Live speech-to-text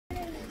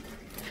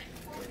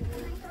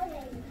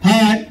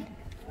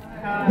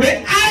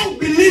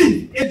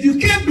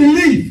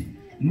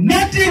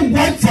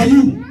for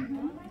you.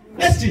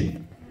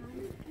 Listen.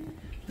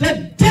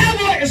 The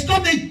devil is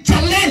not a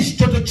challenge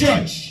to the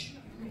church.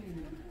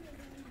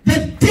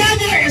 The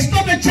devil is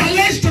not a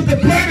challenge to the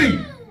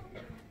body.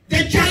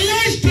 The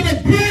challenge to the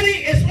body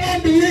is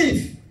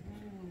unbelief.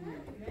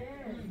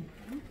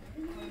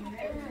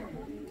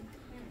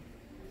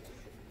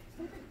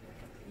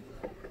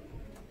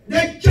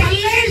 The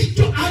challenge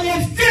to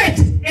our faith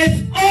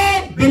is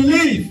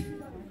unbelief.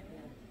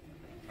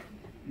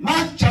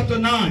 Mark chapter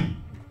 9.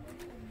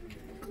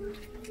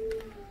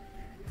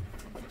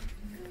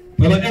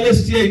 Brother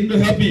Ellis here, you need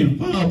to help me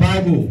find our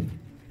Bible.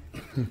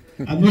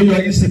 I know you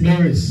are in St.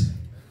 Mary's.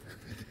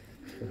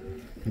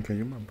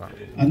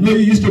 I know you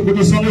used to go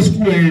to Sunday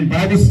school and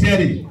Bible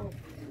study.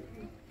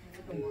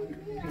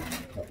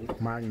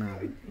 Mark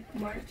 9.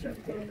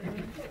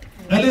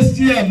 Ellis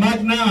here,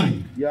 Mark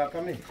 9. Yeah,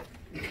 come in.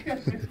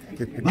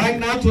 Mark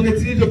 9,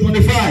 23 to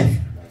 25.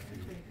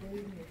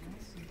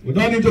 We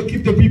don't need to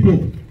keep the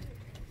people.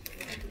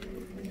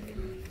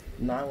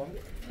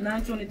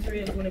 9, 23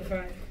 and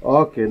 25.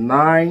 Okay,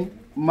 9.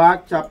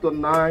 Mark chapter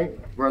 9,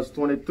 verse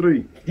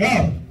 23.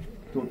 Yeah.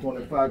 To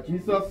 25.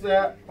 Jesus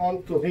said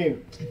unto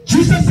him,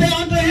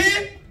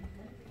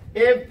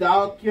 if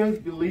thou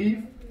canst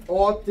believe,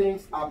 all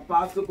things are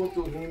possible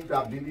to him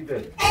that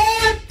believeth.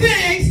 All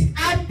things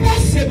are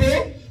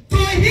possible to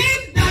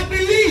him that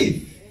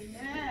believes.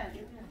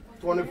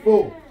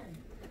 24.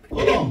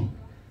 Hold on.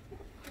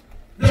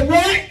 The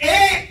word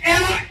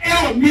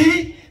A-L-L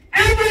means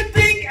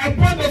everything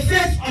upon the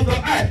face of the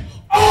earth.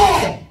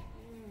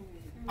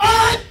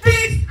 All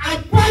things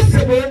are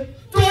possible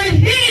to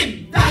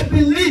him that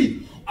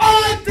believes.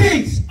 All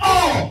things,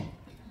 all.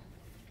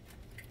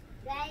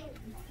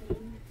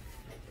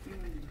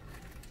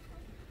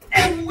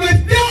 If we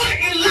fail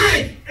in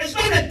life, it's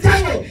not the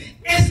devil,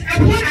 it's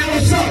upon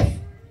ourselves.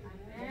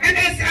 And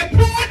it's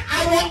upon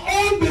our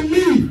own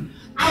belief.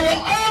 Our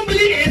own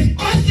belief is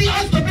causing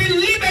us to be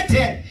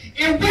limited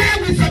in where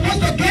we're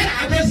supposed to get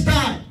at this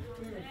time.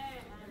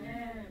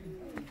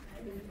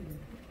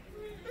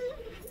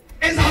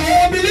 It's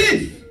our own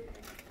belief.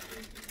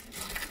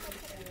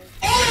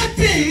 All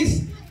things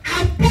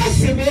are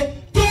possible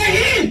to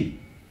him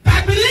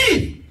that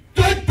believe.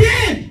 To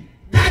them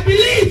that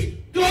believe.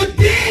 To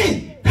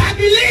them that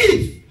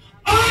believe.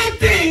 All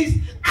things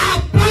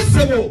are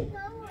possible.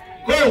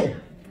 Go.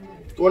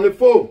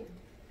 24.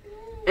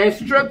 And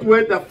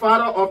straightway the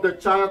father of the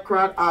child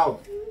cried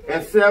out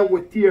and said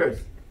with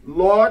tears,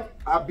 Lord,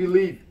 I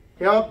believe.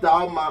 Help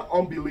thou my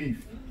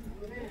unbelief.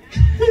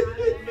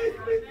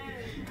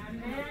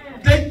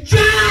 The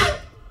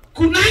child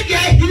could not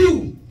get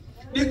healed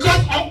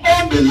because of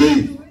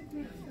unbelief.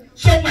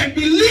 So when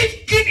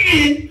belief came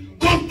in,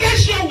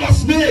 confession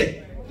was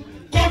made.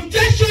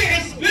 Confession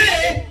is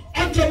made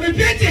unto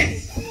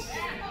repentance.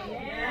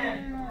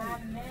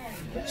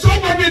 So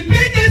when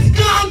repentance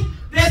comes,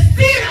 the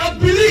seed of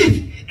belief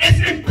is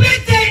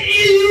implanted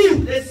in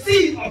you. The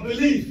seed of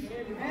belief.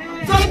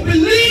 So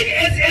belief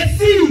is a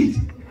seed.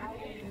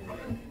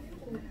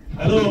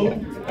 Hello?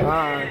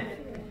 Hi.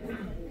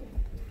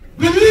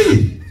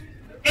 Belief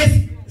is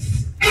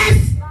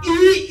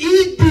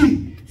S-E-E-D,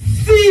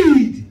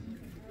 seed.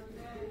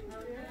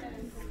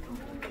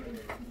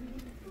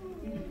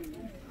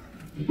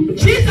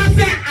 Jesus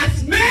said,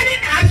 as many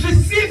as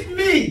receive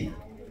me,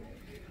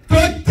 to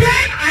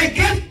them I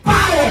give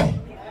power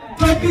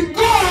to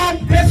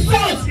become the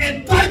sons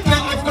and daughter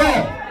of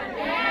God.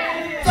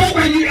 So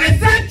when you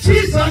accept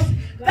Jesus,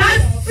 that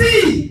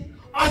seed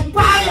of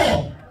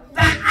power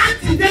that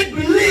activates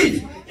belief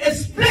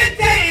is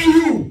planted in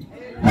you.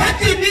 What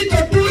you need to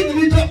do, you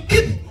need to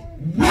keep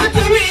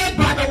watering it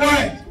by the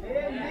word.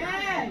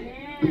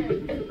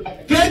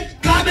 Faith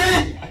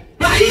coming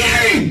by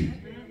hearing.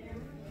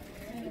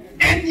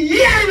 And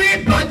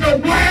hearing by the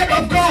word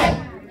of God.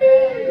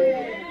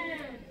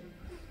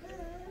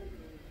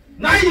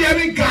 Not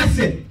hearing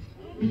gossip.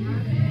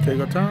 Take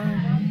your time.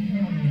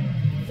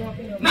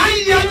 Not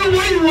hearing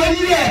what you want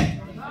to hear.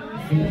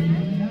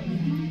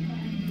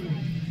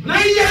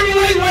 Not hearing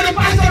what you want the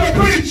pastor to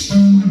preach.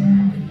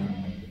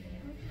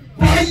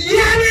 But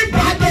hearing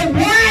by the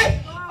word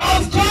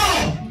of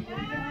God.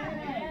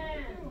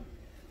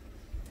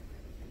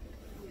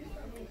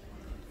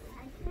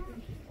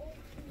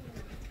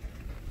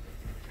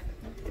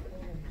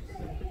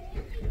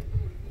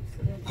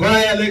 Go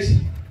ahead, Alex.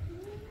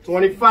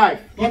 25.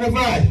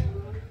 25.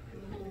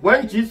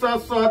 When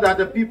Jesus saw that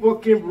the people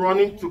came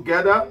running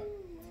together,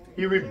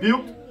 he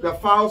rebuked the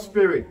foul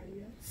spirit,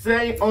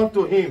 saying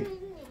unto him,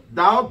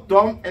 Thou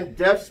dumb and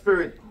deaf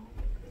spirit,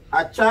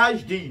 I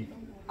charge thee,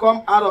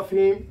 come out of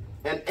him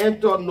and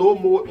enter no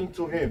more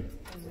into him.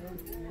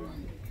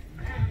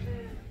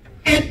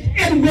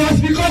 It was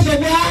because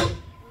of what?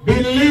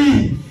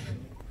 Belief.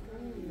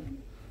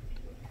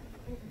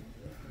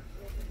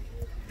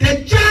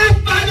 The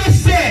child father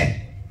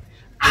said,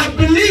 I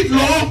believe,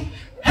 Lord,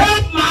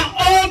 help my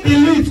own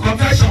belief,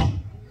 confession.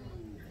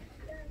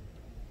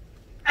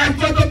 And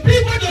for the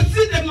people to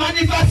see the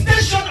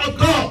manifestation of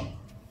God,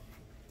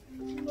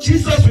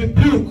 Jesus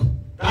rebuked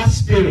that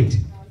spirit.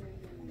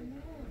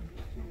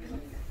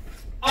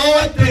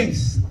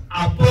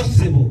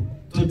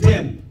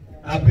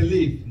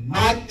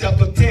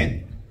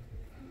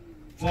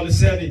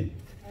 47.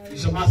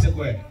 Bishop Klay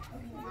Quie.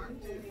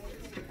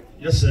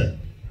 Yes, sir.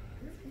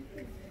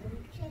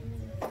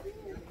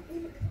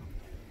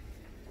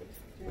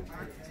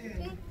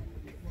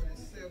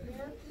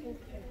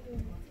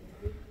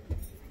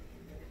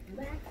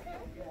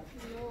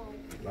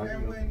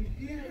 And when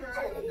he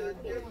heard that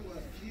it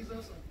was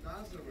Jesus of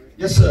Nazareth,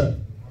 yes, sir,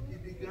 he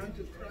began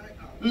to cry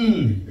out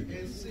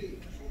and say,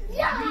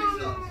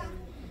 Jesus,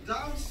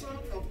 thou son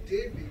of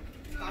David,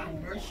 have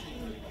mercy.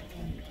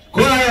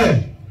 Go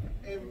ahead.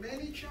 And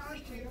many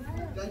charged him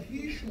that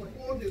he should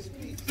hold his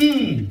peace.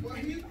 But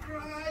he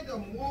cried the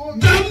more,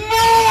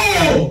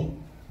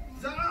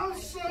 thou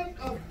son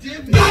of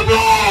David,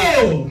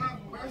 have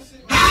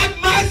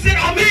mercy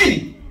on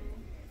me.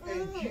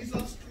 And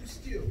Jesus stood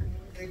still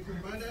and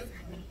commanded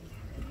him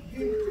to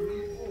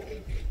be hold.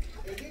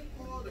 And he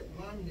called the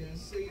blind man,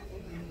 saying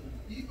unto him,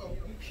 Be of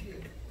good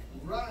cheer,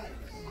 rise.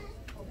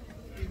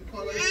 He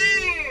called him,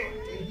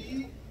 and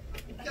he,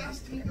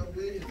 casting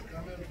away his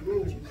garment,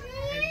 rose and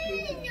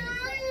came to him.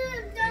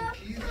 And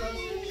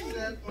Jesus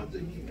said unto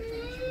him,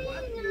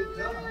 What wilt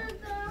thou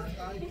that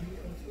I do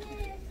unto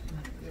thee?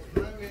 The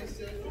blind man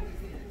said unto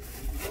him,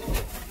 Lord,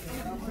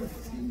 that thou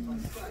mightest see my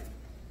sight.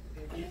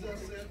 And Jesus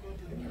said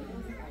unto him,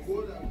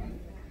 Go thy way,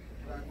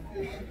 thy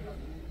faith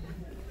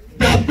hath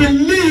That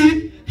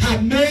belief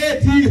have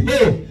made thee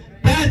whole.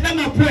 That is not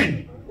my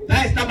point.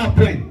 That is not my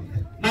point.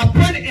 My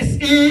point is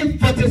in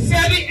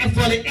 47 and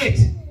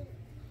 48.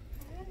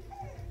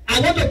 I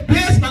want to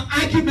base my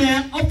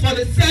argument on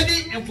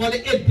 47 and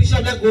 48.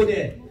 Bishop, let's go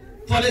there.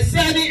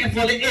 47 and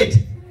 48.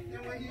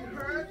 And when he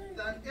heard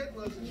that it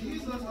was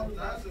Jesus of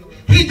Nazareth,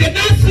 he did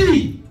not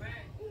see.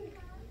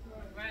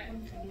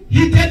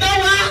 He did not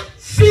what?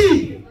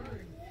 See.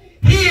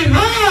 He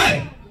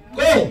heard.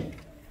 Go.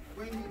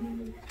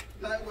 when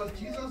that was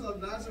Jesus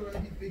of Nazareth,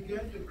 he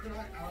began to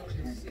cry out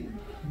and say,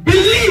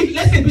 Believe.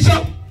 Listen,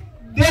 Bishop.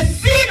 The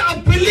seed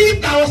of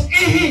belief that was in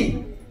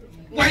him,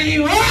 when he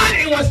heard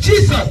it was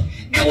Jesus,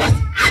 it was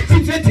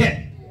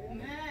activated.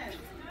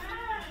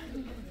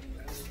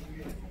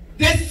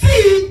 The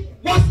seed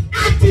was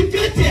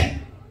activated.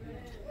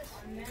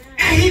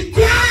 And he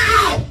cried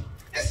out.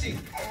 Listen,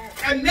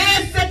 a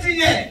man sitting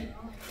here.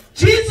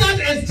 Jesus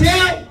is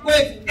there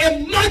with a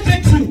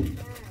multitude.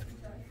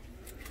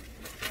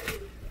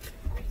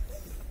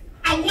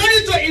 I want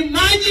you to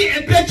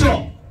imagine a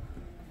picture.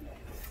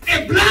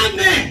 A blind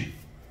man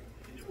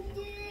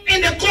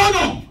in the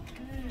corner,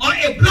 or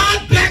a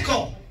blind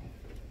beggar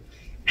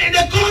in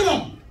the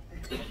corner,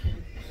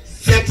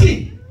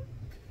 sitting,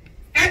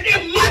 and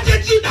a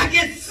multitude that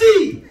can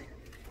see.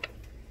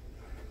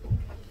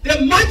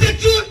 The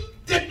multitude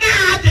did not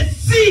have the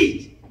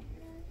seed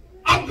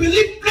of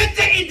belief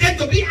planted in them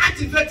to be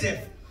activated.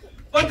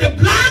 But the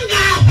blind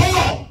guy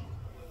heard.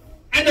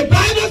 And the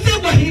Bible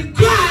said when he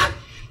cried,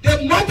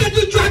 the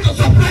multitude tried to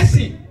suppress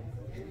him.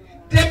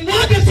 The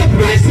more they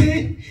suppress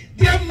him,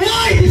 the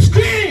more he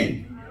screamed.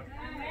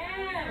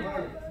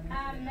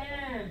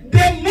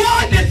 The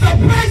more they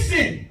suppress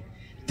him,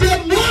 the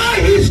more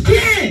he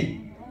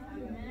screamed.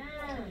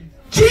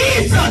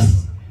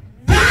 Jesus,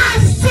 thou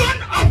son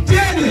of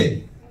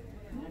David.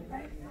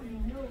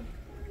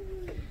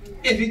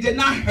 If he did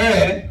not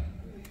hear,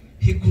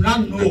 he could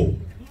not know.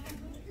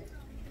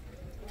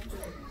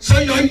 So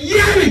your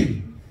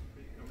hearing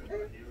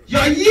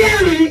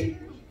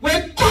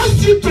will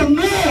cause you to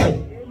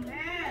know.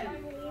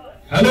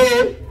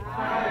 Hello?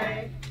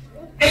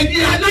 If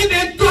you are not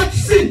then taught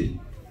sin,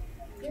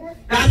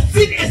 that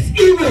sin is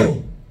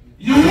evil,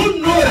 you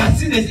won't know that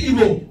sin is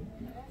evil.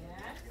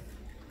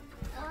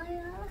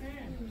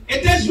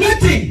 It is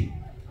written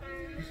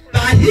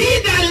that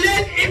he that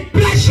lives in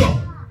pleasure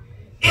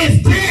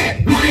is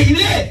dead while he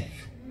lives.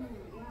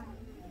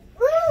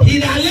 He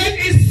that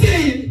lives in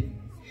sin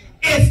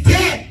is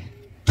dead.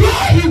 Though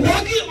he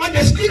walking on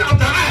the screen of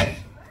the earth,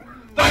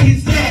 but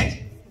he's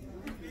dead.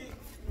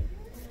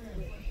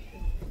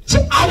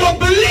 So our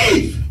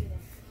belief,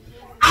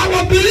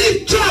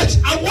 church,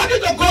 I want you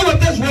to go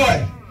with this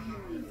word.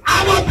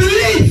 Our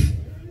belief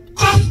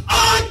causes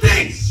all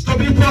things to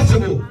be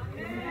possible.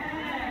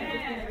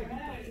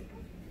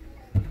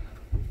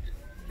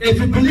 If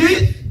you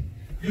believe,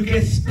 you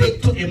can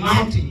speak to a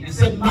mountain and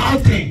say,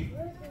 mountain,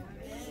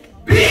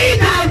 be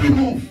thou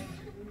removed.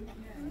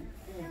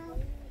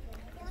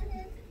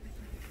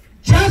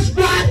 Just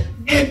what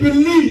a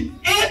belief.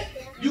 If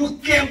you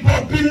can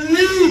but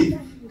believe.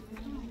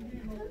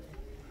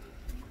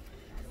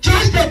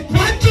 Just the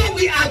battle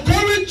we are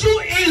going through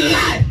in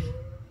life.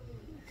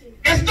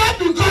 It's not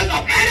because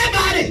of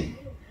anybody.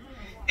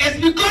 It's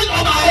because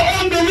of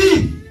our own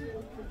belief.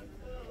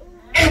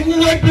 If we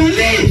will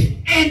believe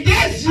in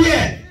this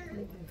year,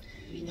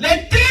 the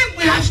thing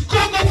we have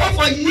struggled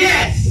for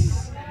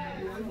years,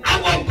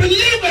 our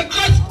belief will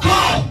cause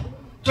God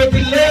to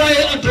deliver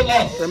it unto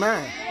us.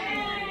 Amen.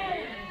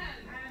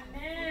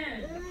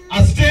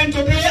 I stand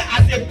today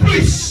as a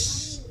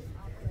priest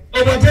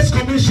over this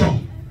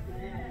commission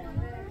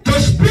to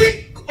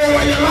speak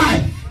over your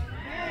life.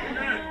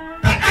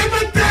 That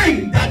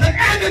everything that the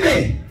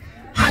enemy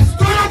has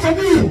stolen from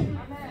you,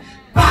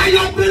 by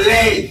your belief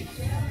belief,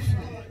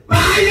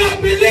 by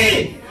your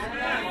belief,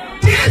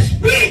 this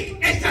week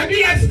it shall be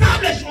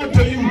established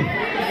unto you.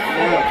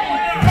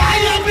 By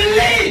your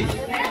belief,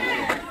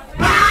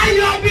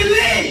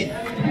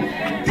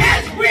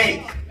 this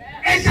week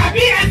it shall be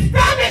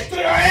established to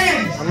your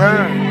hands.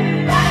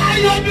 Amen. By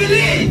your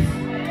belief,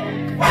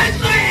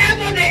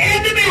 whatsoever the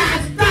enemy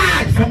has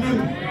started from you,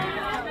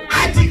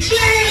 I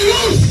declare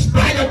loose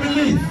by your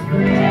belief.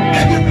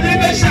 If you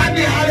believe it, shall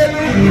be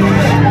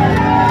hallelujah.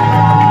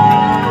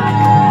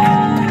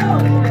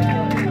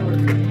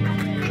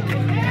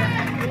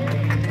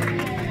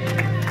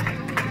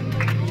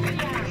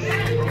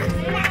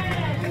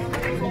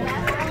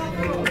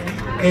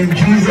 In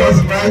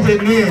Jesus' mighty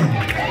name.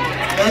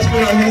 Let's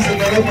put our hands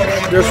together for the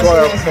This way,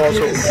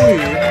 Apostle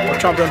Quie,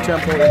 Champion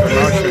Temple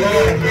International.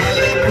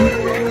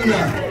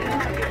 Hallelujah.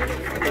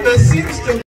 There seems to